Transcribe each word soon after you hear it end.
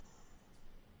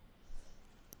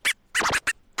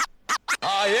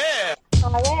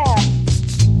Oh, yeah.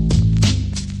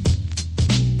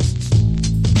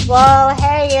 Well,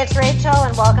 hey, it's Rachel,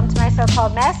 and welcome to my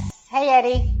so-called mess. Hey,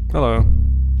 Eddie. Hello.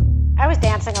 I was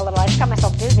dancing a little. I just got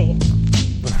myself dizzy.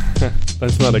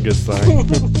 That's not a good sign.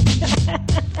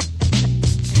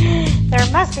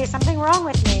 There must be something wrong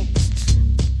with me.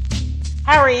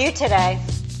 How are you today?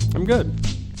 I'm good.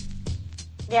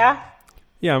 Yeah?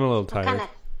 Yeah, I'm a little tired.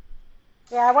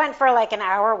 Yeah, I went for like an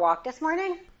hour walk this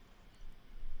morning.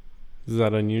 Is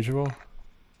that unusual?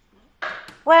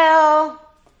 Well,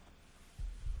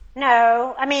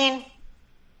 no. I mean,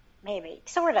 maybe.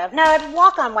 Sort of. No, I'd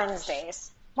walk on Wednesdays.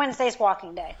 Wednesday's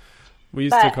walking day. We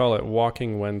used to call it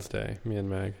Walking Wednesday, me and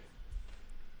Meg.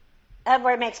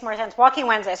 Where it makes more sense. Walking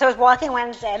Wednesday. So it was Walking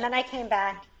Wednesday, and then I came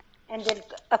back and did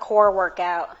a core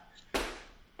workout. And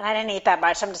I didn't eat that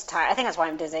much. I'm just tired. I think that's why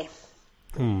I'm dizzy.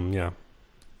 Yeah.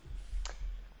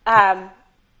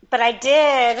 But I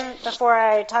did, before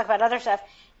I talk about other stuff,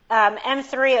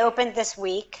 M3 opened this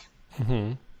week.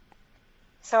 Mm-hmm.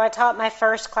 So I taught my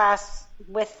first class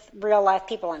with real life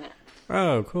people in it.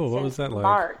 Oh, cool. What was that like?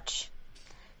 March.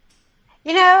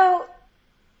 You know,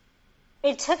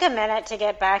 it took a minute to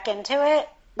get back into it.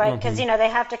 Like, because, you know, they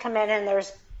have to come in and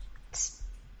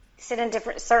sit in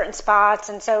certain spots.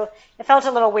 And so it felt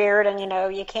a little weird and, you know,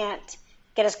 you can't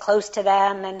get as close to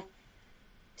them. And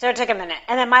so it took a minute.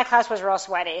 And then my class was real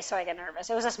sweaty, so I get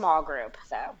nervous. It was a small group,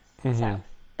 though. Mm-hmm.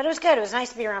 But it was good. It was nice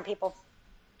to be around people.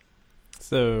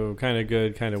 So, kind of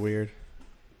good, kind of weird.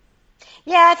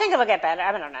 Yeah, I think it'll get better.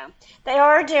 I don't know. They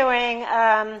are doing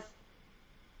a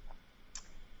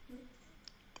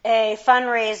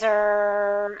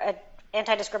fundraiser, an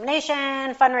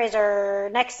anti-discrimination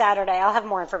fundraiser next Saturday. I'll have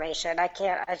more information. I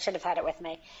should have had it with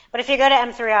me. But if you go to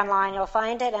M3 online, you'll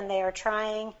find it, and they're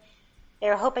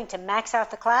hoping to max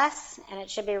out the class, and it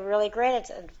should be really great.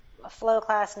 It's a flow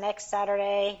class next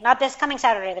Saturday. Not this coming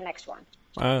Saturday, the next one.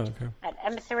 Oh, okay. At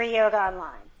M3 Yoga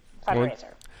Online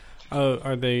fundraiser.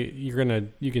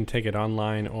 You can take it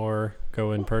online or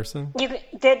go in person?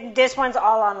 This one's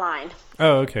all online.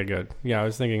 Oh, okay, good. Yeah, I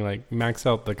was thinking like max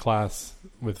out the class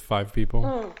with 5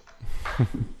 people.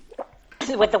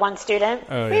 With the one student.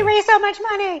 Oh, we yeah. raise so much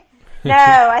money. No,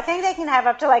 I think they can have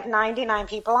up to like 99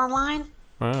 people online.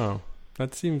 Wow.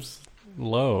 That seems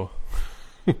low.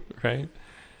 Right?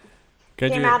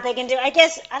 The amount they can do. I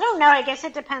guess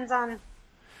it depends on...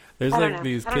 There's like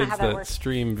these kids that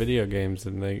stream video games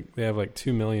and they have like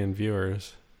 2 million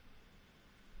viewers.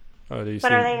 Oh,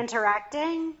 But are they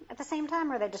interacting at the same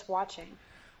time or are they just watching?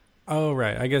 Oh,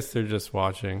 right. I guess they're just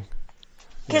watching.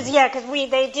 Because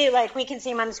they do, like, we can see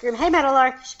them on the screen. Hey,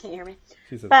 Metalark. She can't hear me.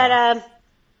 But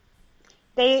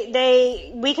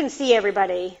we can see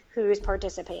everybody who's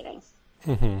participating.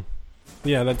 Mm-hmm.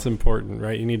 Yeah, that's important,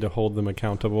 right? You need to hold them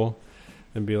accountable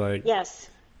and be like, yes,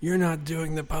 you're not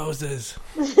doing the poses.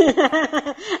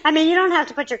 I mean, you don't have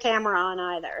to put your camera on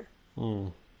either.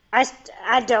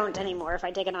 I don't anymore if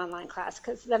I take an online class,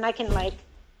 because then I can, like,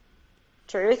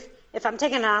 if I'm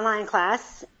taking an online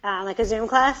class, like a Zoom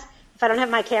class, if I don't have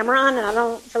my camera on and I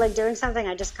don't feel like doing something,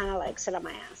 I just kind of like sit on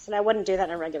my ass. And I wouldn't do that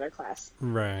in a regular class.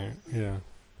 Right, yeah.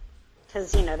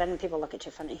 Because, you know, then people look at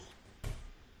you funny.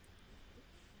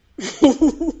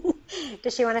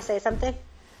 Does she want to say something?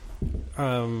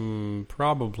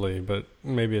 Probably, but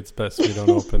maybe it's best we don't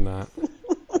open that.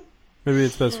 Maybe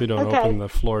it's best we don't open the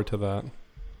floor to that.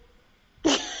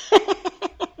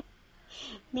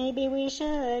 Maybe we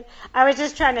should. I was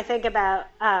just trying to think about,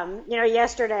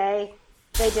 yesterday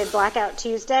they did Blackout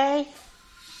Tuesday.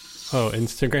 Oh,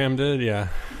 Instagram did? Yeah.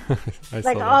 I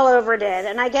like saw all over did.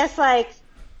 And I guess like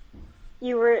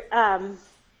you were,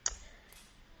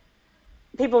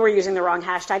 people were using the wrong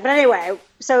hashtag. But anyway,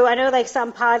 so I know like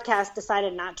some podcasts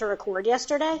decided not to record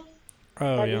yesterday.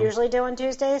 Oh, yeah. We usually do on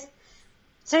Tuesdays.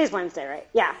 Today's Wednesday, right?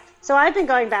 Yeah. So I've been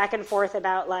going back and forth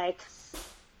about like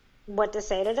what to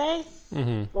say today,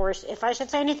 or if I should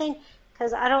say anything,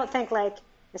 because I don't think like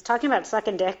is talking about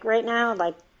sucking dick right now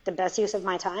like the best use of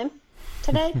my time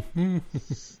today. I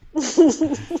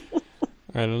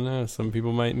don't know. Some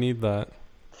people might need that.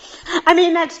 I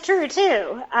mean, that's true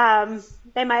too.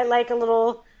 They might like a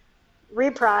little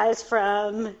reprise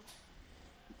from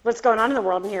what's going on in the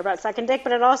world and hear about sucking dick,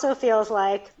 but it also feels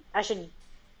like I should,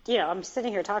 I'm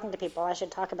sitting here talking to people. I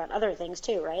should talk about other things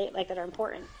too, right? Like that are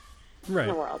important in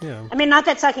the world. Yeah. I mean, not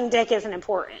that sucking dick isn't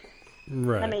important.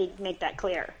 Right. Let me make that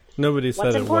clear. Nobody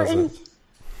said it wasn't.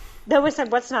 Nobody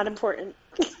said what's not important.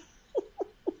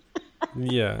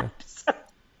 Yeah.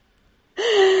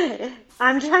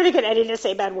 I'm trying to get Eddie to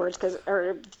say bad words because his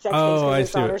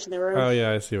daughter's in the room. Oh, yeah,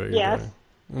 I see what you're doing.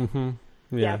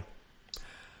 Mm-hmm. Yeah.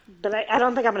 But I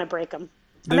don't think I'm going to break him.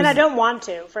 I mean, I don't want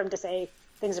to for him to say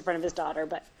things in front of his daughter,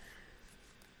 but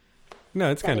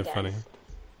no, it's kind of funny.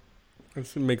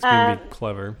 It makes me be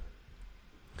clever.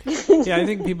 Yeah, I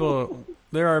think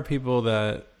there are people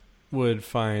that would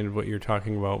find what you're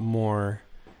talking about more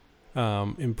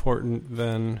important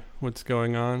than what's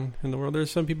going on in the world.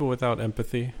 There's some people without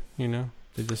empathy, you know?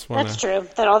 They just want That's true.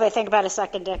 That all they think about is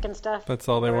sucking dick and stuff. That's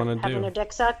all they want to do. Having their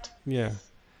dick sucked. Yeah.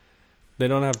 They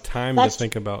don't have time to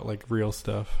think about, like, real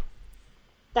stuff.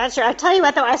 That's true. I tell you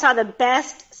what, though, I saw the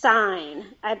best sign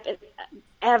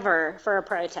ever for a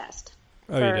protest.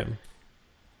 Oh, you did?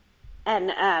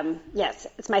 And, yes,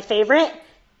 it's my favorite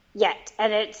yet.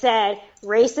 And it said,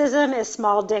 racism is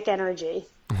small dick energy.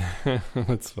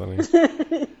 That's funny.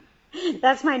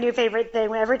 That's my new favorite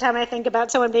thing. Every time I think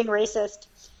about someone being racist,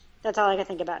 that's all I can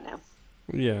think about now.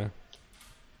 Yeah.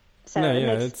 So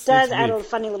it does add a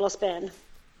funny little spin.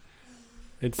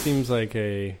 It seems like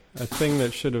a thing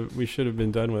that we should have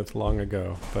been done with long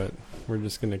ago, but we're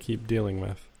just going to keep dealing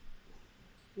with.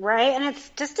 Right, and it's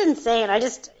just insane. I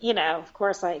just, of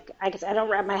course, like I can't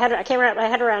wrap my head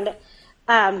around it.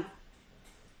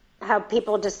 How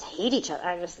people just hate each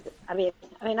other. I mean,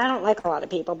 I don't like a lot of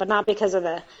people, but not because of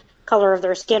the color of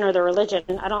their skin or their religion.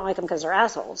 I don't like them because they're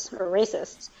assholes or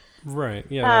racists. Right.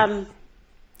 Yeah.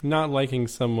 Not liking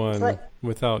someone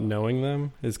without knowing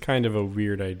them is kind of a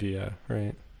weird idea,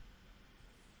 right?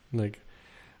 Like,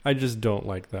 I just don't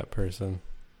like that person.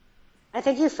 I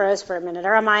think you froze for a minute,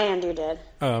 or on my end you did.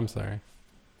 Oh, I'm sorry.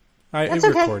 It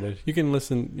recorded. You can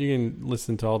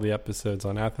listen to all the episodes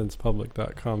on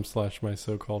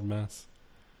athenspublic.com/mysocalledmess.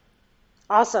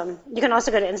 Awesome. You can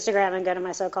also go to Instagram and go to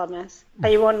My So-Called Mess,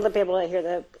 but you won't be able to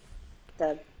hear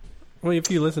the. Well,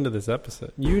 if you listen to this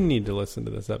episode, you need to listen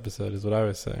to this episode, is what I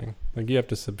was saying. Like, you have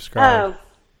to subscribe. Oh,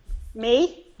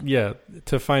 me? Yeah,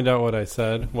 to find out what I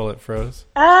said while it froze.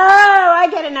 Oh, I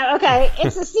get it now. Okay,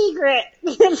 it's a secret.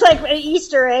 It's like an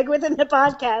Easter egg within the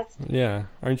podcast. Yeah,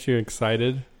 aren't you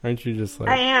excited? Aren't you just like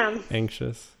I am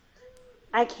anxious?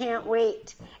 I can't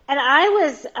wait. And I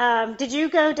was. Did you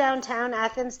go downtown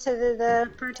Athens to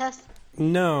the protest?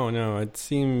 No. It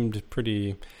seemed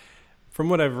pretty. From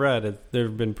what I've read, there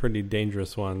have been pretty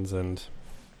dangerous ones, and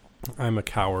I'm a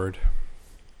coward.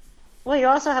 Well, you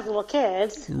also have little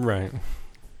kids. Right.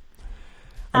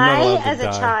 As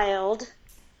a child,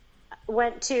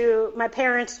 my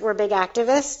parents were big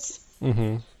activists.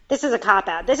 Mm-hmm. This is a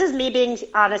cop-out. This is me being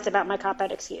honest about my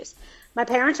cop-out excuse. My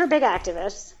parents were big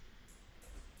activists,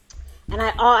 and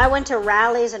I went to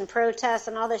rallies and protests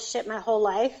and all this shit my whole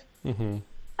life. Mm-hmm.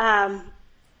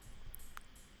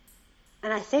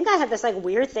 And I think I have this like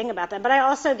weird thing about them, but I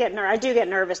also I do get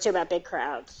nervous too about big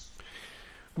crowds.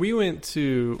 We went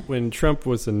to, when Trump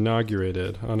was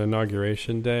inaugurated, on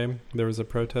Inauguration Day, there was a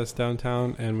protest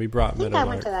downtown, and we brought Meadowlark. I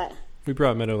went to that. We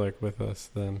brought Meadowlark with us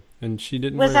then, and she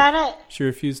didn't. Was that it? She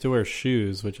refused to wear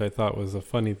shoes, which I thought was a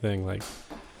funny thing. Like,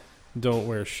 don't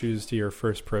wear shoes to your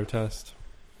first protest.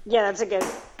 Yeah, that's a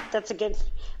good.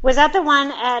 Was that the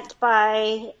one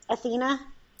by Athena?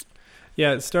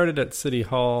 Yeah, it started at City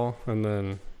Hall and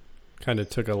then kind of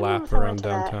took a lap around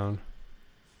downtown.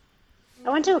 I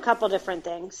went to a couple different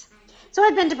things. So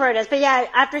I've been to protests, but yeah,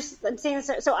 after seeing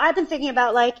so I've been thinking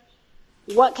about like,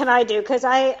 what can I do? Because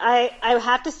I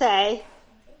have to say,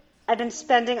 I've been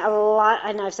spending a lot.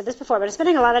 I know I've said this before, but I'm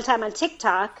spending a lot of time on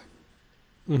TikTok.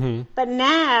 Mm-hmm. But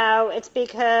now it's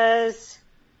because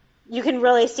you can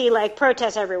really see like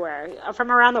protests everywhere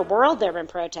from around the world. There have been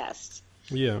protests.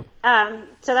 Yeah.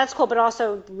 So that's cool, but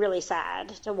also really sad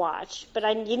to watch. But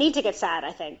you need to get sad,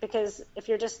 I think, because if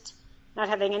you're just not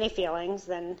having any feelings,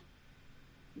 then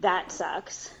that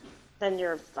sucks. Then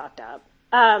you're fucked up.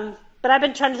 But I've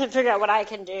been trying to figure out what I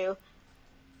can do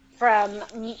from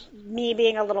me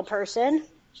being a little person.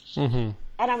 Mm-hmm.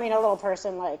 I don't mean a little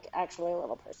person, like actually a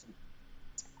little person.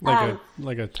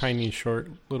 Like a tiny,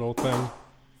 short little thing?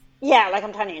 Yeah, like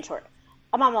I'm tiny and short.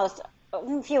 I'm almost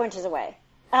a few inches away.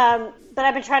 But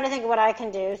I've been trying to think of what I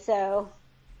can do. So,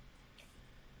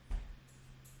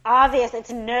 obviously,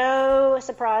 it's no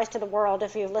surprise to the world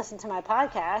if you've listened to my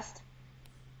podcast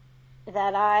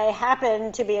that I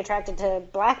happen to be attracted to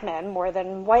black men more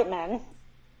than white men.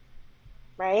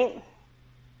 Right?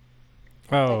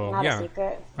 Oh, not yeah. a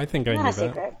secret. I think I knew that.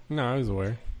 Secret. No, I was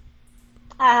aware.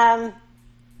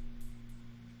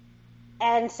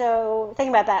 And so,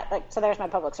 thinking about that, like, so there's my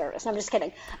public service. No, I'm just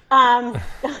kidding. No,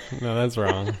 that's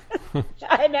wrong.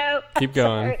 I know. Keep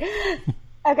going. Okay,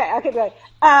 I'll keep going.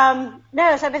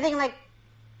 No, so I've been thinking, like,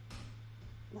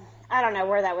 I don't know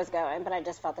where that was going, but I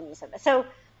just felt the need to say that. So,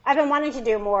 I've been wanting to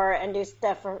do more and do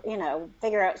stuff for,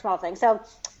 figure out small things. So,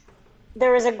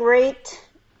 there was a great thing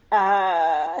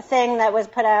that was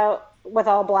put out with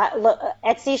all black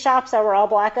Etsy shops that were all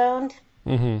black owned.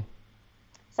 Mm-hmm.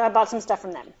 So I bought some stuff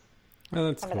from them. Oh,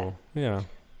 that's cool. Yeah.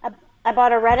 I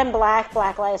bought a red and black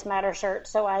Black Lives Matter shirt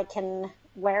so I can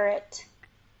wear it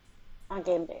on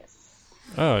game days.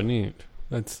 Oh, neat.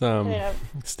 That's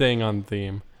staying on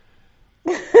theme.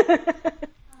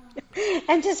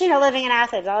 And just, living in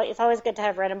Athens, it's always good to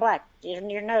have red and black.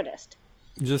 You're noticed.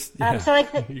 Just,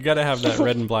 you got to have that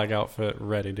red and black outfit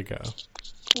ready to go.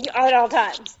 At all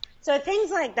times. So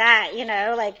things like that,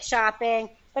 like shopping.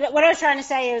 But what I was trying to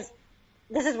say is,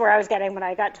 this is where I was getting when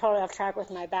I got totally off track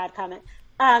with my bad comment.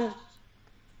 I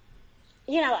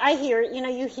hear,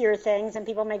 you hear things and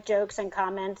people make jokes and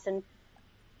comments, and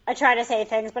I try to say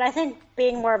things, but I think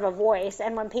being more of a voice,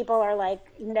 and when people are like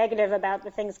negative about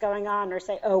the things going on or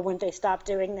say, oh, wouldn't they stop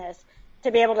doing this,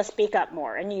 to be able to speak up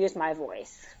more and use my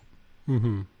voice.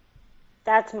 Mm-hmm.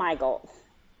 That's my goal.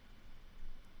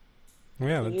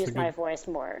 Yeah, that's use my voice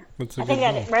more. That's a I good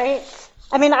think goal. Right?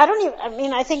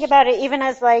 I think about it even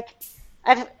as like,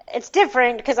 it's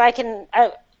different because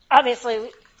obviously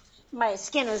my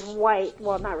skin is white.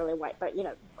 Well, not really white, but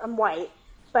I'm white,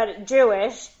 but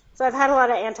Jewish. So I've had a lot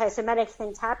of anti-Semitic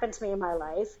things happen to me in my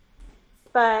life,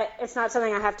 but it's not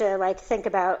something I have to like think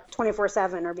about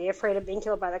 24/7 or be afraid of being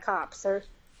killed by the cops or,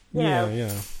 Yeah.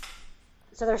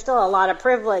 So there's still a lot of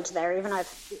privilege there, even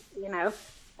if,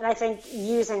 and I think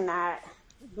using that,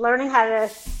 learning how to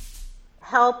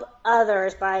help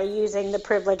others by using the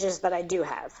privileges that I do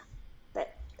have.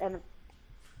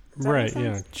 Right,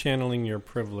 yeah. Channeling your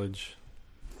privilege.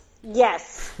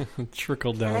 Yes.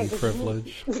 Trickle down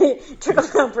privilege. Trickle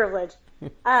down privilege.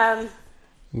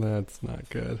 That's not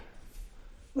good.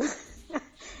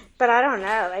 But I don't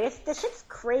know. This shit's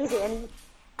crazy. And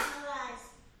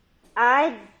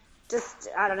I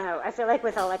don't know. I feel like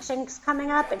with elections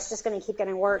coming up, it's just going to keep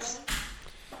getting worse.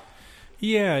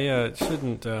 Yeah, it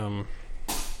shouldn't.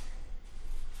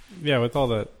 With all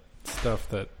that stuff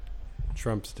that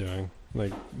Trump's doing,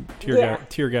 like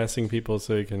tear gassing people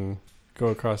so he can go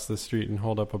across the street and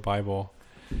hold up a Bible.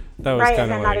 That was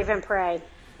kind of like, not even pray.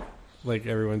 Like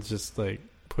everyone's just like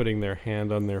putting their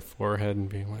hand on their forehead and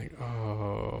being like,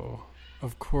 "Oh,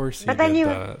 of course he did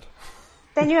that."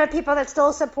 Then you have people that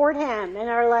still support him and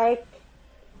are like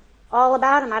all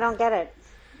about him. I don't get it.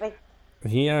 Like,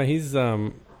 yeah, he's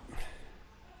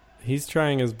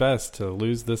trying his best to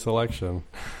lose this election.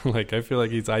 Like, I feel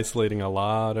like he's isolating a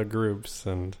lot of groups,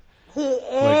 and he is.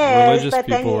 Like, religious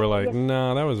people were like,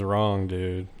 "No, that was wrong,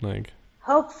 dude." Like,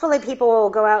 hopefully people will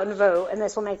go out and vote, and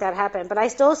this will make that happen. But I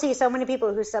still see so many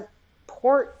people who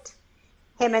support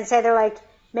him and say they're like,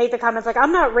 make the comments like,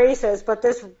 "I'm not racist, but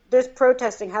this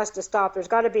protesting has to stop. There's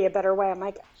got to be a better way." I'm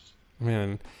like,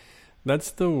 man,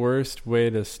 that's the worst way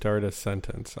to start a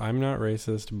sentence. I'm not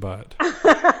racist, but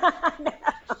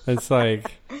it's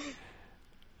like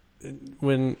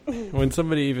when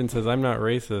somebody even says I'm not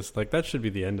racist, like that should be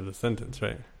the end of the sentence,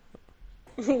 right?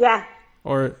 Yeah.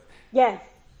 Or yeah.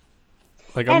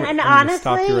 Like I'm honestly, gonna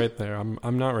stop you right there.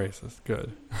 I'm not racist.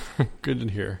 Good. Good to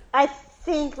hear. I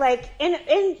think like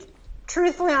in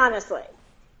truthfully, honestly,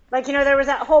 like, there was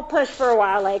that whole push for a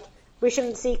while, like, we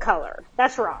shouldn't see color.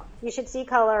 That's wrong. You should see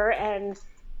color and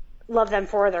love them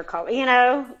for their color.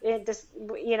 It just,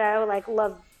 like,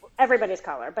 love everybody's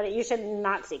color, but you should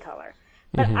not see color.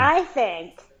 But I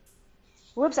think,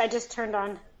 whoops, I just turned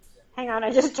on my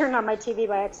TV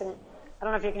by accident. I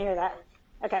don't know if you can hear that.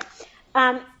 Okay.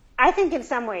 I think in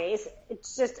some ways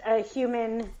it's just a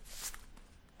human,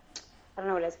 I don't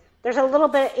know what it is. There's a little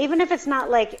bit, even if it's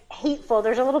not like hateful,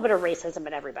 there's a little bit of racism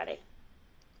in everybody.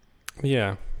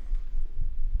 Yeah.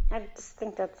 I just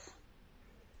think that's,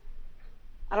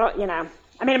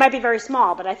 it might be very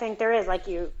small, but I think there is, like,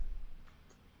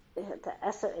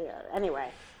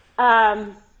 anyway.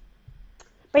 But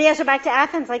yeah, so back to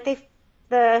Athens, like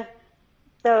I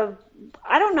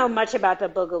don't know much about the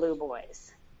Boogaloo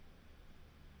Boys.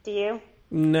 Do you?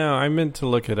 No, I meant to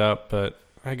look it up, but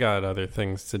I got other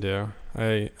things to do.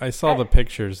 I saw the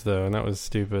pictures, though, and that was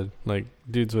stupid. Like,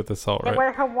 dudes with assault rifles. They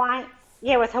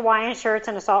wear with Hawaiian shirts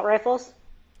and assault rifles.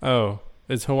 Oh,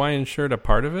 is Hawaiian shirt a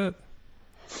part of it?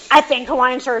 I think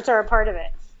Hawaiian shirts are a part of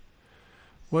it.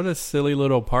 What a silly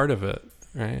little part of it,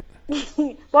 right?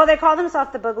 Well, they call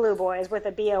themselves the Boogaloo Boys with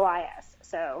a BOIS,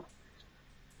 so.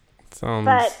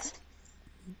 Sounds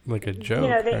like a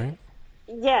joke, right?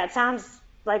 Yeah, it sounds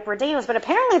like ridiculous, but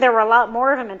apparently there were a lot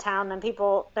more of them in town than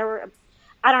people.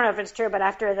 I don't know if it's true, but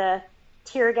after the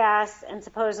tear gas and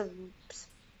supposed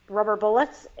rubber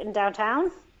bullets in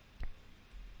downtown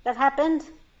that happened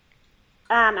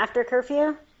after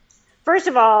curfew. First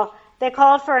of all, they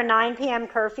called for a 9 p.m.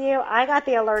 curfew. I got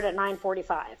the alert at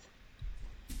 9:45.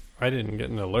 I didn't get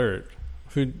an alert.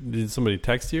 Who did somebody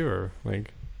text you or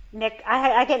like? Nick,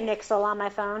 I get Nixle on my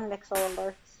phone. Nixle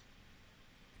alerts.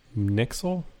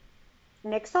 Nixle?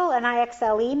 Nixle,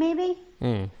 Nixle maybe.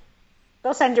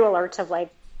 They'll send you alerts of like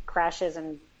crashes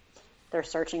and they're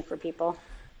searching for people.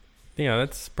 Yeah,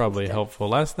 that's probably helpful.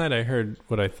 Last night I heard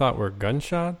what I thought were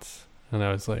gunshots, and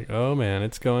I was like, "Oh man,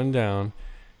 it's going down."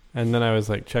 And then I was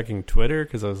like checking Twitter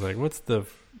because I was like, "What's the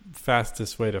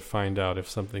fastest way to find out if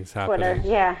something's happening?" Twitter,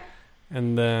 yeah.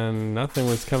 And then nothing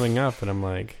was coming up, and I'm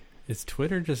like, "Is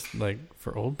Twitter just like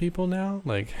for old people now?"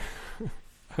 Like,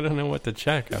 I don't know what to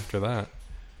check after that.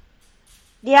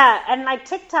 Yeah, and like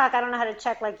TikTok, I don't know how to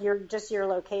check like your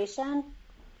location.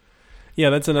 Yeah,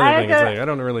 that's another thing. It's like I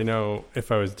don't really know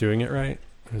if I was doing it right.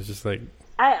 I was just like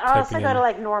I also go to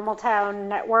like Normal Town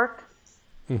Network,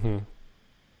 and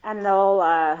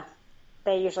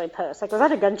they usually post like, was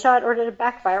that a gunshot or did it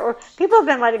backfire? Or people have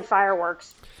been lighting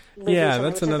fireworks. Yeah,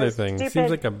 that's another thing. Stupid. Seems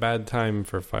like a bad time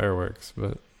for fireworks,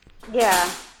 but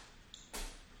yeah.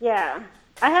 I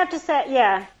have to say,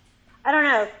 yeah, I don't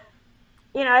know.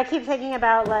 You know, I keep thinking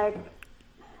about like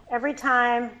every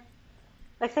time.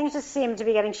 Like, things just seem to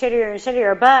be getting shittier and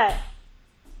shittier, but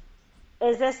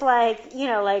is this like, you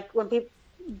know, like when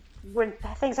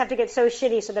things have to get so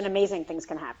shitty so that amazing things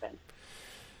can happen?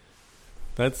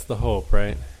 That's the hope,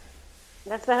 right?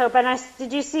 That's the hope. And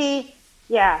did you see,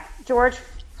 George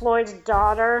Floyd's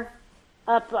daughter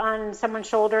up on someone's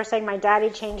shoulder saying, "My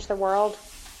daddy changed the world"?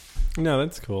 No,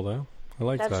 that's cool, though. I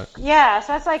like that. Yeah,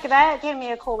 so that's like, that gave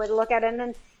me a cool way to look at it. And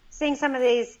then seeing some of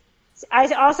these, I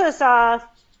also saw...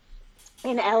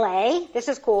 in LA, this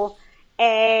is cool,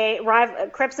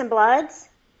 Crips and Bloods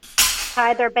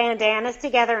tied their bandanas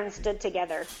together and stood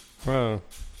together. Wow.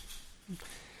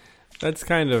 That's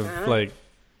kind of like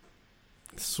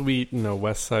sweet in a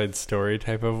West Side Story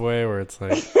type of way where it's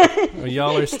like, oh,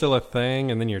 y'all are still a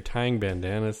thing and then you're tying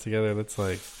bandanas together. That's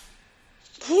like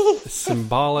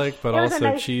symbolic but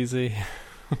also cheesy.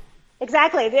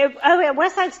 Exactly.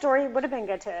 West Side Story would have been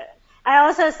good to it. I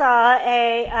also saw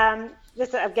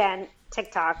this again,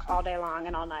 TikTok all day long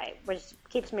and all night, which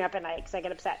keeps me up at night because I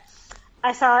get upset.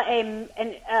 I saw an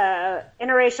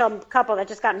interracial couple that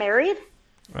just got married.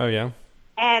 Oh, yeah?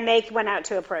 And they went out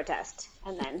to a protest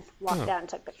and then walked down and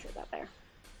took pictures out there.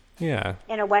 Yeah.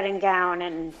 In a wedding gown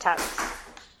and tux.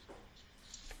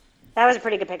 That was a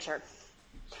pretty good picture.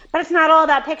 But it's not all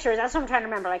about pictures. That's what I'm trying to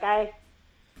remember. Like, I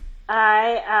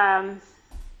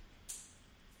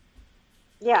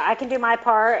can do my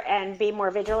part and be more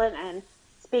vigilant and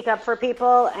speak up for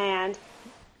people and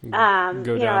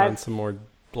go down on some more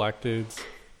black dudes.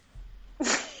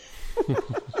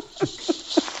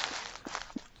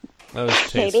 That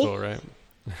was tasteful, maybe.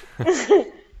 Right?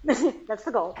 That's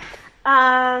the goal.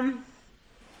 But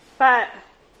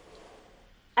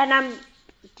I'm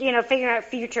figuring out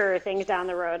future things down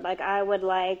the road. Like, I would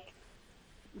like,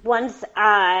 once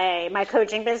my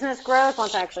coaching business grows,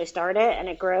 once I actually start it and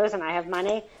it grows and I have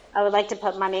money, I would like to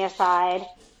put money aside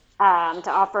to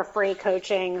offer free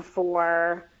coaching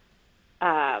for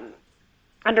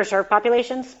underserved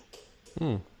populations.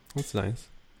 That's nice.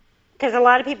 Because a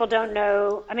lot of people don't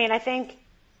know. I mean, I think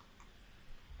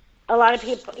a lot of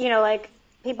people, like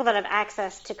people that have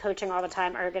access to coaching all the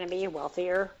time are going to be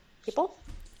wealthier people.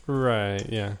 Right,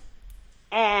 yeah.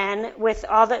 And with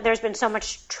all that, there's been so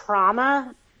much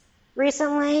trauma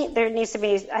recently.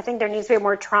 I think there needs to be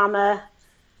more trauma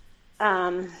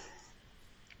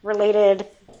related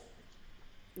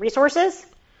resources.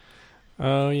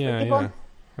 Oh, yeah.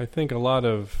 I think a lot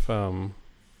of, a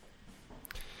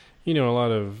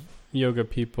lot of yoga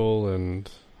people and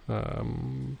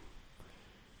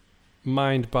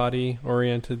mind-body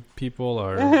oriented people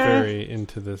are very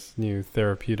into this new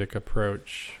therapeutic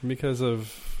approach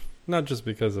not just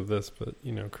because of this, but,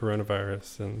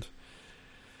 coronavirus and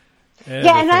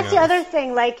yeah, and that's else. The other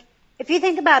thing. Like, if you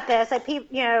think about this, like,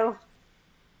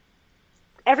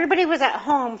 everybody was at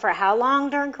home for how long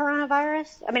during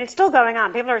coronavirus? I mean, it's still going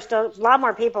on. A lot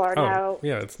more people are now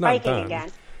it's not biking done.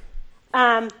 Again.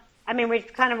 I mean, we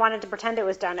kind of wanted to pretend it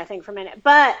was done, I think, for a minute.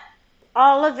 But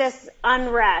all of this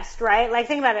unrest, right? Like,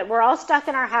 think about it. We're all stuck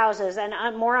in our houses,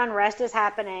 and more unrest is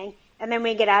happening, and then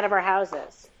we get out of our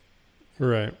houses.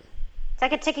 Right. It's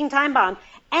like a ticking time bomb.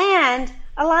 And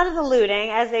a lot of the looting,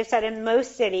 as they've said in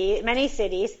many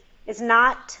cities, is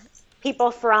not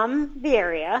people from the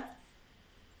area.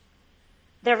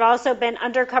 There have also been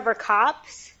undercover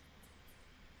cops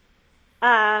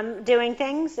doing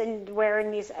things and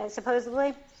wearing these,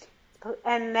 supposedly.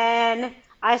 And then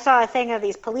I saw a thing of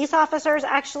these police officers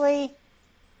actually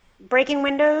breaking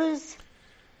windows.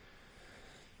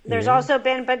 There's also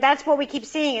been, but that's what we keep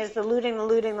seeing is the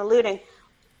looting.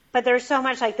 but there's so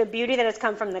much like the beauty that has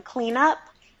come from the cleanup.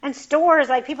 And stores,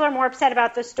 like people are more upset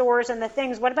about the stores and the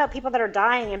things. What about people that are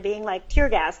dying and being like tear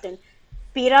gassed and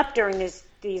beat up during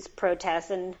these protests?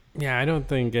 And yeah, I don't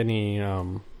think any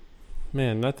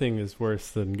nothing is worse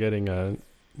than getting a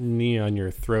knee on your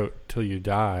throat till you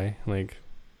die. Like,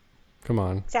 come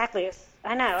on. Exactly.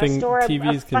 I know. A store, TVs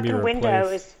a can be fucking window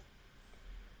replaced. is.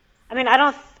 I mean,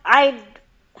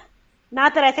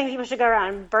 not that I think people should go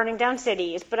around burning down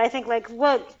cities, but I think like,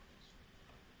 look.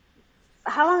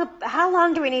 How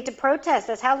long do we need to protest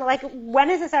this?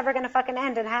 When is this ever going to fucking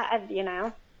end? And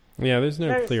how, Yeah, there's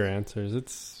no clear answers.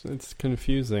 It's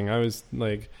confusing. I was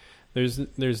like,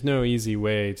 there's no easy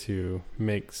way to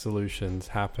make solutions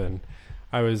happen.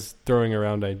 I was throwing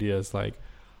around ideas like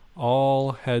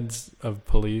all heads of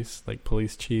police, like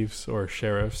police chiefs or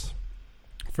sheriffs,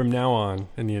 from now on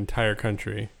in the entire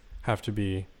country have to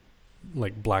be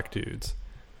like black dudes.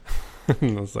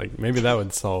 And I was like, maybe that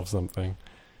would solve something.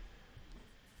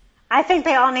 I think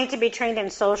they all need to be trained in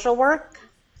social work.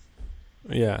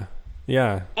 Yeah.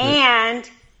 Yeah. And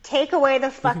take away the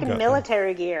fucking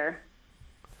military gear.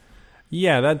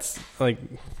 Yeah, that's like,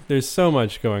 there's so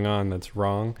much going on that's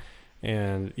wrong.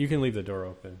 And you can leave the door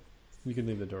open.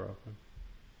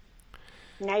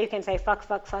 Now you can say fuck,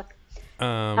 fuck, fuck.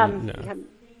 No.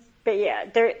 But yeah,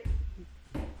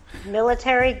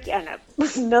 military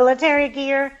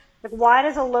gear. Like, why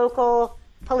does a local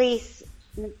police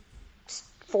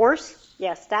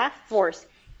staff force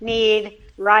need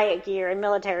riot gear and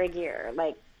military gear?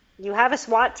 Like, you have a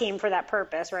SWAT team for that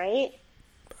purpose, right?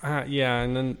 Yeah,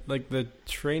 and then like the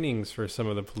trainings for some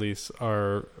of the police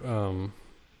are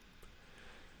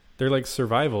they're like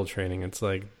survival training. It's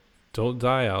like, don't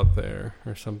die out there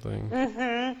or something.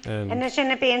 Mm-hmm. And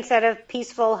shouldn't it be instead of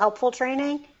peaceful, helpful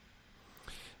training?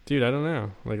 Dude, I don't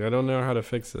know. Like, I don't know how to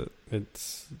fix it.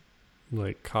 It's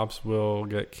like cops will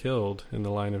get killed in the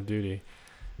line of duty.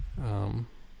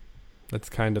 That's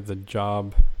kind of the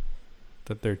job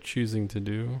that they're choosing to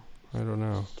do. I don't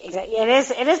know. Exactly.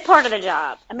 It is part of the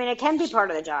job. I mean, it can be part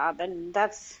of the job, and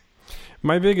that's...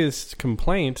 My biggest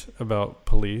complaint about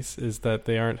police is that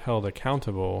they aren't held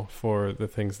accountable for the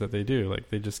things that they do. Like,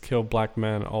 they just kill black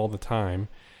men all the time,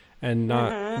 and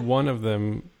not one of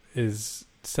them is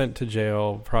sent to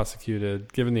jail,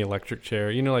 prosecuted, given the electric chair.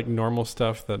 You know, like normal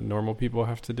stuff that normal people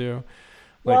have to do.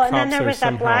 Like, well, and then there was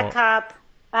that black cop...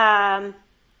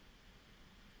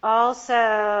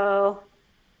 also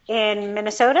in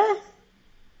Minnesota,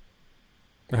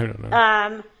 I don't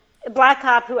know. Black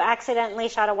cop who accidentally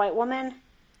shot a white woman.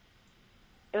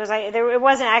 It was like it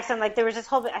was an accident. Like, there was this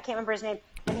whole, I can't remember his name,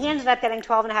 and he ended up getting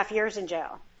 12.5 years in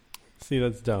jail. See,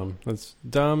 that's dumb. That's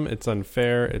dumb. It's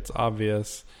unfair. It's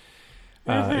obvious.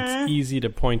 It's easy to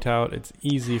point out. It's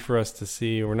easy for us to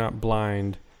see. We're not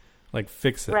blind. Like,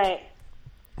 fix it. Right.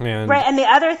 And the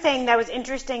other thing that was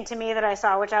interesting to me that I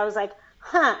saw, which I was like,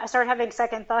 I started having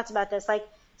second thoughts about this. Like,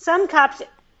 some cops,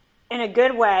 in a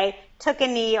good way, took a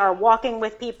knee, are walking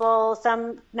with people.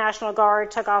 Some National Guard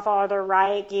took off all their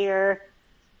riot gear.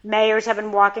 Mayors have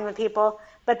been walking with people.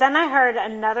 But then I heard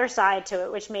another side to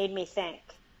it, which made me think.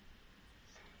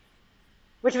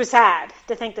 Which was sad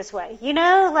to think this way. You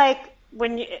know, like,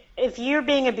 if you're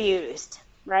being abused,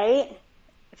 right?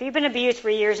 If you've been abused for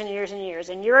years and years and years,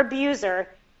 and your abuser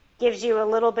gives you a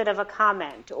little bit of a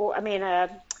comment, or a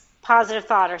positive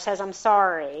thought, or says, I'm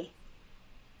sorry,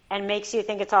 and makes you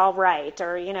think it's all right,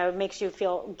 or, makes you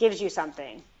feel, gives you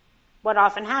something, what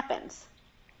often happens?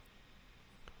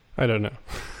 I don't know.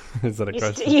 Is that a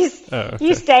question? Okay.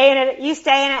 You stay in it, and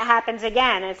it happens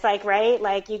again. It's like, right?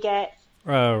 Like, you get...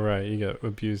 Oh, right. You get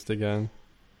abused again.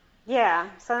 Yeah.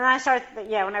 So then I started,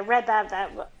 when I read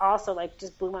that also, like,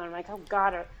 just blew my mind. I'm like, oh,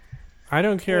 God. I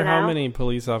don't care how many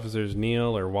police officers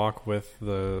kneel or walk with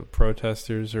the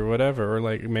protesters or whatever, or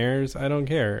like mayors. I don't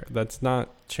care. That's not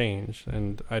change,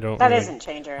 and I don't. That isn't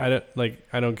change. Right?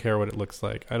 I don't care what it looks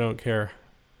like. I don't care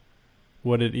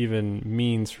what it even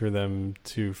means for them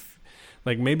to,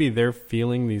 like, maybe they're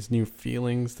feeling these new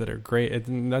feelings that are great,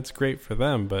 and that's great for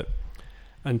them. But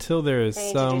until there is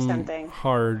some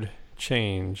hard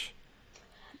change,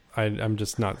 I'm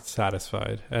just not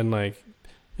satisfied. And like,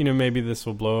 maybe this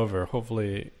will blow over.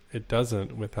 Hopefully it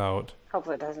doesn't without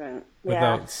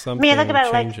something look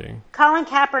about changing. It, like Colin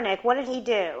Kaepernick, what did he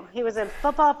do? He was a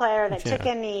football player that took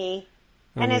a knee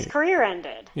and his career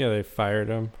ended. Yeah, they fired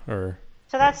him.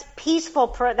 So that's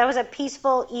peaceful. That was a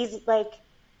peaceful, easy, like,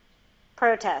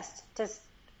 protest.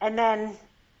 And then,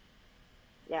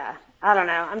 I don't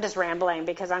know. I'm just rambling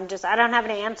because I don't have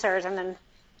any answers. And then.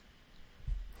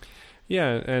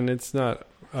 Yeah, and it's not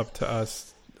up to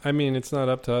us I mean, it's not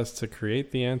up to us to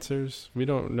create the answers. We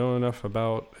don't know enough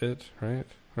about it, right?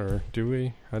 Or do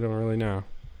we? I don't really know.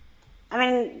 I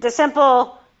mean, if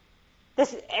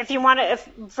you want to,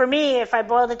 for me, if I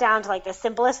boiled it down to like the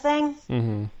simplest thing,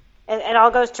 it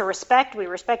all goes to respect. We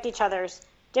respect each other's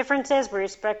differences. We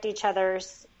respect each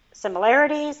other's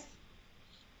similarities.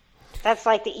 That's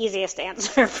like the easiest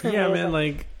answer for me. Yeah, man,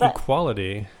 like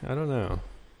equality. I don't know.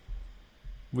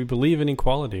 We believe in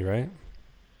equality, right?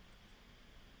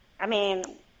 I mean,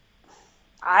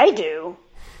 I do.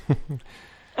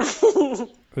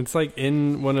 It's like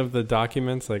in one of the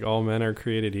documents, like all men are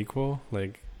created equal.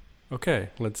 Like, okay,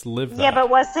 let's live that. Yeah, but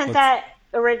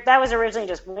that was originally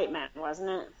just white men, wasn't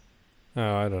it?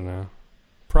 Oh, I don't know.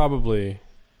 Probably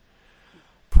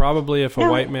if a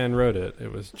white man wrote it,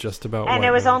 it was just about and white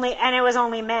it was men.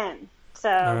 only men. So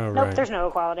nope, right. There's no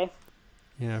equality.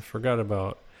 Yeah, I forgot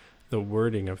about the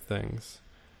wording of things.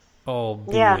 All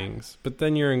beings. But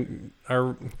then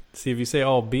see, if you say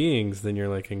all beings, then you're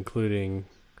like including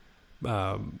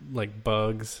like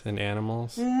bugs and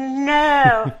animals.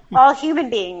 No, all human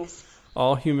beings.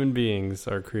 All human beings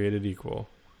are created equal.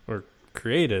 Or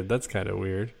created, that's kind of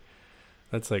weird.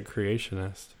 That's like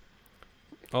creationist.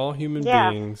 All human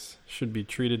beings should be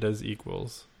treated as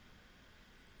equals.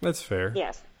 That's fair.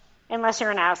 Yes. Unless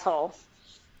you're an asshole.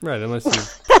 Right, unless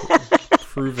you've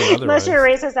proven otherwise. Unless you're a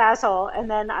racist asshole, and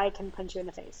then I can punch you in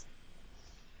the face.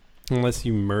 Unless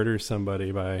you murder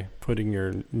somebody by putting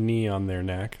your knee on their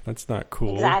neck. That's not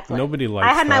cool. Exactly. Nobody likes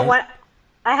that.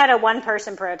 I had a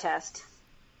one-person protest.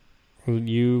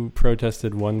 You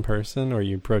protested one person, or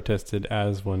you protested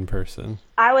as one person?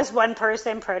 I was one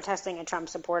person protesting a Trump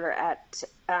supporter at,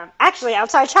 actually,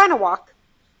 outside China Walk.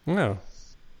 Oh.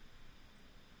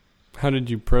 How did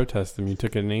you protest them? You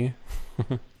took a knee?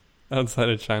 Outside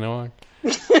of China Walk?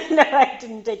 No, I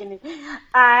didn't take a knee.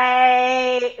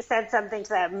 I said something to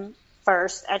them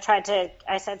first.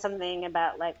 I said something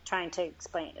about, like, trying to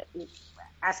explain it,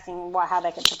 asking how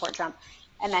they could support Trump.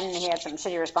 And then he had some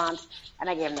shitty response, and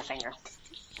I gave him the finger.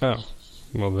 Oh.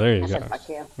 Well, there you go. I said, fuck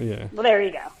you. Yeah. Well, there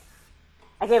you go.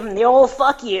 I gave him the old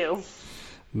fuck you.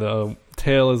 The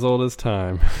tale as old as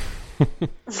time.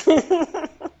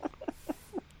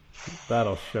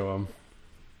 That'll show him.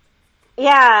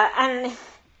 Yeah, and,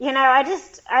 you know, I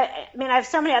mean, I have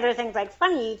so many other things, like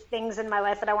funny things in my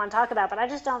life that I want to talk about, but I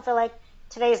just don't feel like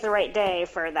today's the right day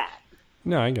for that.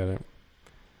 No, I get it.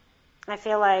 I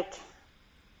feel like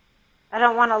I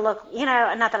don't want to look, you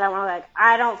know, not that I want to look,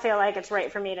 I don't feel like it's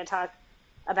right for me to talk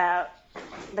about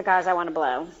the guys I want to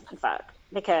blow and fuck,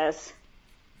 because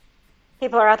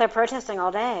people are out there protesting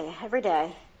all day, every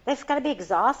day. They've got to be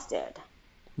exhausted.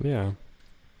 Yeah.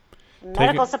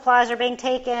 Medical supplies are being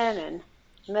taken, and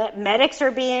medics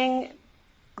are being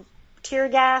tear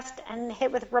gassed and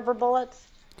hit with rubber bullets.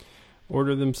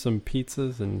 Order them some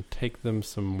pizzas and take them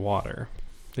some water.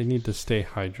 They need to stay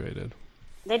hydrated.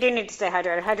 They do need to stay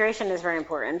hydrated. Hydration is very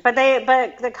important. But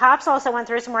the cops also went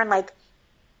through somewhere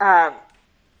and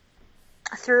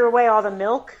threw away all the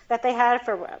milk that they had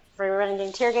for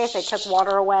running tear gas. They took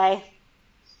water away.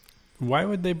 Why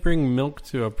would they bring milk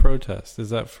to a protest?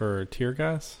 Is that for tear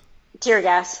gas? Tear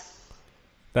gas.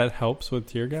 That helps with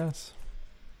tear gas?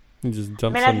 You just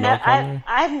dump some milk on there?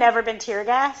 I've never been tear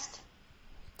gassed,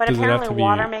 but apparently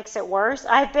water makes it worse.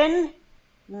 I've been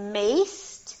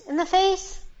maced in the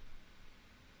face.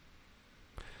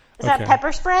 Is that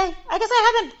pepper spray? I guess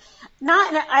I haven't.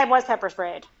 I was pepper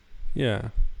sprayed. Yeah,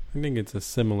 I think it's a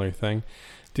similar thing.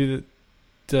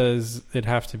 Does it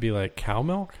have to be like cow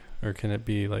milk, or can it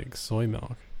be like soy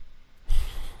milk?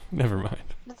 Never mind.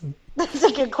 That's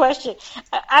a good question.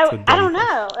 I don't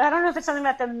know. I don't know if it's something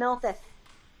about the milk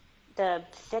the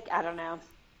thick. I don't know.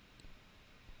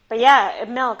 But yeah,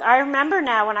 milk. I remember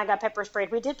now when I got pepper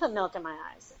sprayed, we did put milk in my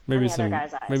eyes.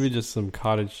 Maybe just some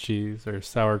cottage cheese or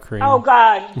sour cream. Oh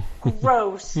God,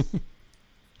 gross.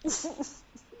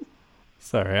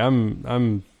 Sorry,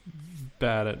 I'm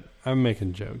bad at. I'm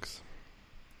making jokes.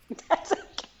 That's okay.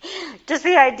 Just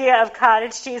the idea of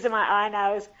cottage cheese in my eye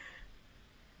now is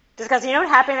disgusting. You know what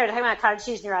happened? They're talking about cottage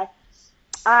cheese in your eye.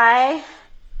 I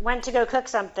went to go cook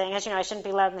something. As you know, I shouldn't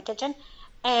be loud in the kitchen.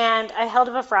 And I held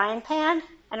up a frying pan,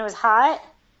 and it was hot,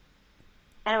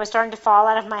 and it was starting to fall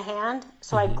out of my hand.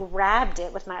 So I grabbed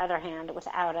it with my other hand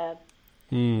without a...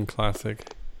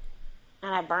 classic.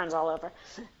 And I have burns all over.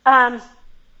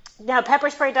 No,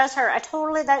 pepper spray does hurt.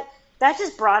 That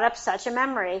just brought up such a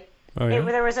memory. Oh, yeah?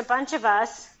 There was a bunch of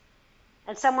us,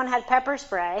 and someone had pepper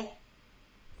spray,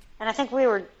 and I think we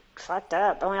were fucked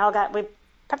up, and we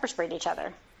pepper sprayed each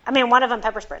other. I mean, one of them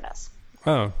pepper sprayed us.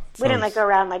 Oh. We didn't go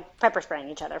around pepper spraying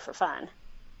each other for fun.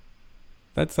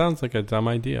 That sounds like a dumb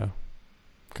idea.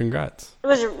 congrats. It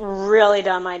was a really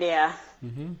dumb idea.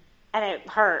 Mm-hmm. And it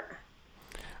hurt.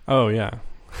 Oh, yeah.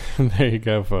 There you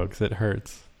go, folks. It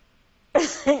hurts.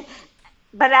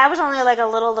 But I was only like a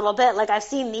little bit. Like, I've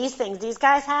seen these things these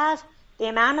guys have. The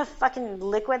amount of fucking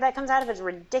liquid that comes out of it is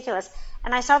ridiculous.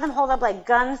 And I saw them hold up like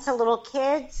guns to little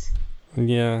kids.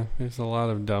 Yeah, there's a lot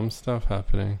of dumb stuff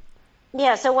happening.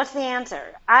 Yeah, so what's the answer?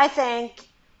 I think,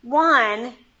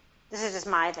 one, this is just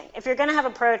my thing. If you're going to have a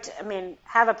protest,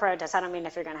 have a protest. I don't mean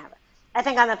if you're going to have it. I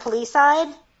think on the police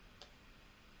side,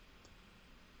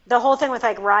 the whole thing with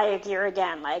like riot gear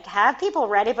again, like have people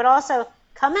ready, but also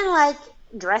come in like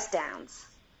dress downs.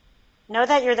 Know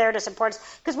that you're there to support.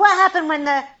 Because what happened when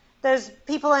those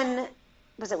people in,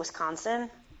 was it Wisconsin,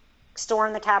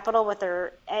 stormed the Capitol with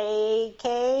their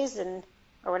AKs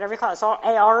or whatever you call it, it's all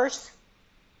ARs,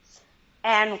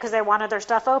 and because they wanted their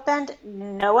stuff opened,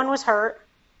 no one was hurt.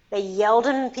 They yelled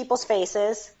in people's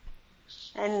faces,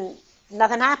 and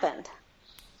nothing happened.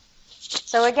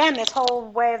 So again, this whole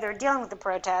way they're dealing with the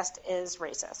protest is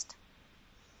racist.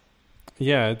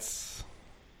 Yeah,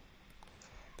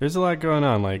 there's a lot going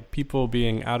on, like people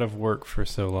being out of work for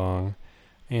so long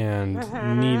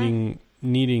and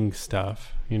needing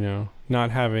stuff,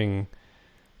 not having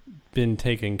been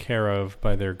taken care of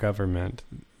by their government,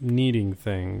 needing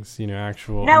things,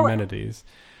 actual amenities.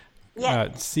 Yeah.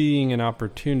 Seeing an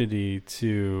opportunity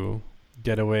to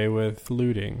get away with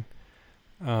looting.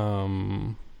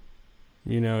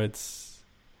 It's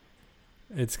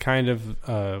kind of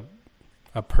a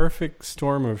perfect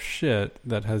storm of shit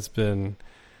that has been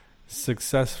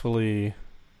successfully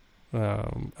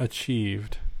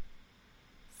achieved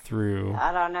through.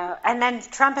 I don't know. And then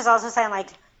Trump is also saying, like,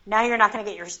 now you're not going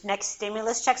to get your next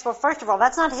stimulus checks. Well, first of all,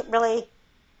 that's not really.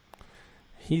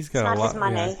 He's got a lot.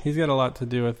 Yeah, he's got a lot to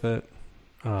do with it.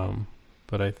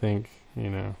 But I think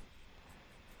he's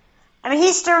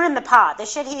stirring the pot. The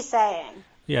shit he's saying.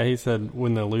 Yeah, he said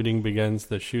when the looting begins,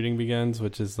 the shooting begins,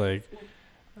 which is like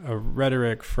a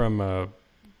rhetoric from a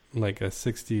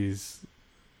 60s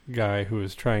guy who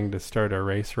was trying to start a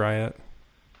race riot.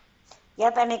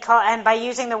 Yep, and by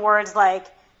using the words like,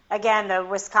 again, the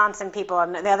Wisconsin people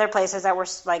and the other places that were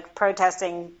like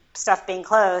protesting stuff being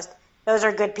closed, those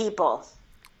are good people.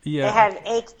 Yeah,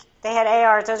 they had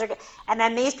ARs. Those are good. And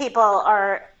then these people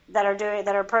that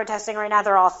are protesting right now,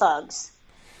 they're all thugs.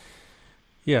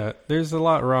 Yeah, there's a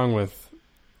lot wrong with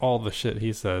all the shit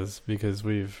he says because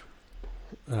we've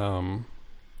known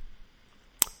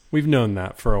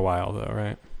that for a while, though,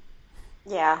 right?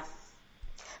 Yeah,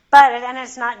 but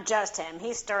it's not just him.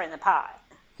 He's stirring the pot.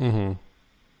 Mm-hmm.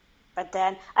 But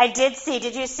then I did see.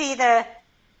 Did you see the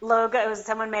logo?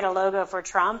 Someone made a logo for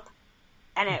Trump,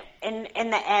 and it in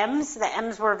the M's. The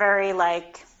M's were very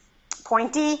like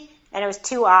pointy, and it was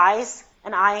two eyes,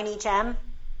 an eye in each M.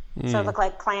 So it looked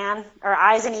like Klan, or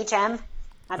eyes in each M.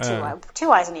 Not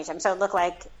two eyes in each M. So it looked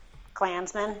like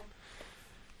Klansmen.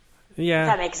 Yeah.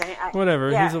 That makes sense.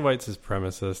 Whatever. Yeah. He's a white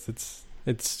supremacist.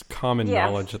 It's common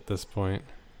knowledge at this point.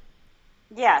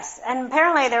 Yes. And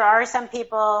apparently there are some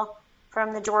people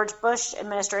from the George Bush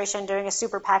administration doing a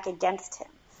super PAC against him.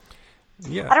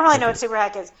 Yeah. I don't really know what super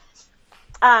PAC is.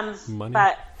 Money.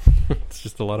 But it's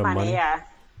just a lot of money. Yeah.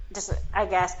 Just, I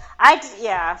guess.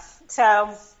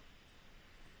 So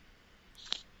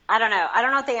I don't know. I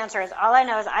don't know what the answer is. All I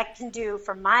know is I can do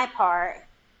for my part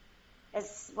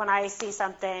is when I see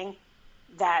something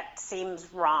that seems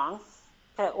wrong,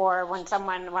 or when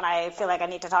I feel like I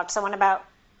need to talk to someone about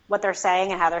what they're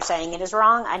saying and how they're saying it is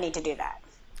wrong, I need to do that.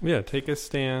 Yeah, take a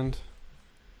stand.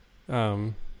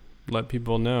 Let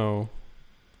people know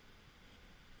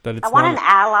that it's. I want an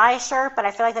ally shirt, but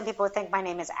I feel like then people would think my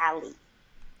name is Allie.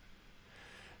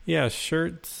 Yeah,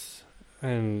 shirts.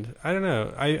 And I don't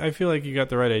know. I feel like you got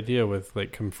the right idea with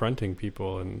like confronting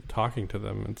people and talking to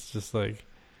them. It's just like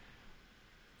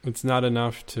it's not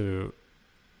enough to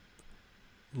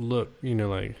look,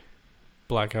 like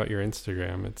black out your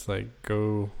Instagram. It's like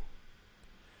go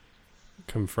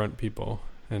confront people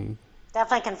and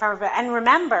definitely confront. And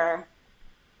remember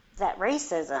that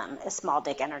racism is small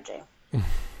dick energy.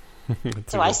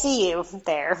 So I see you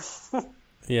there.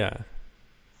 Yeah.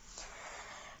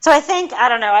 So I think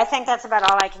that's about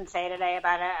all I can say today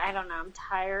about it. I don't know. I'm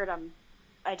tired. I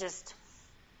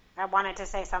wanted to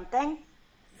say something.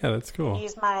 Yeah, that's cool.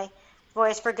 Use my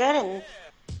voice for good in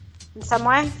some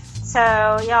way.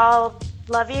 So y'all,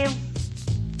 love you.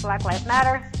 Black Lives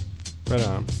Matter. Right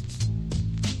on.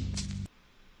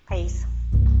 Peace.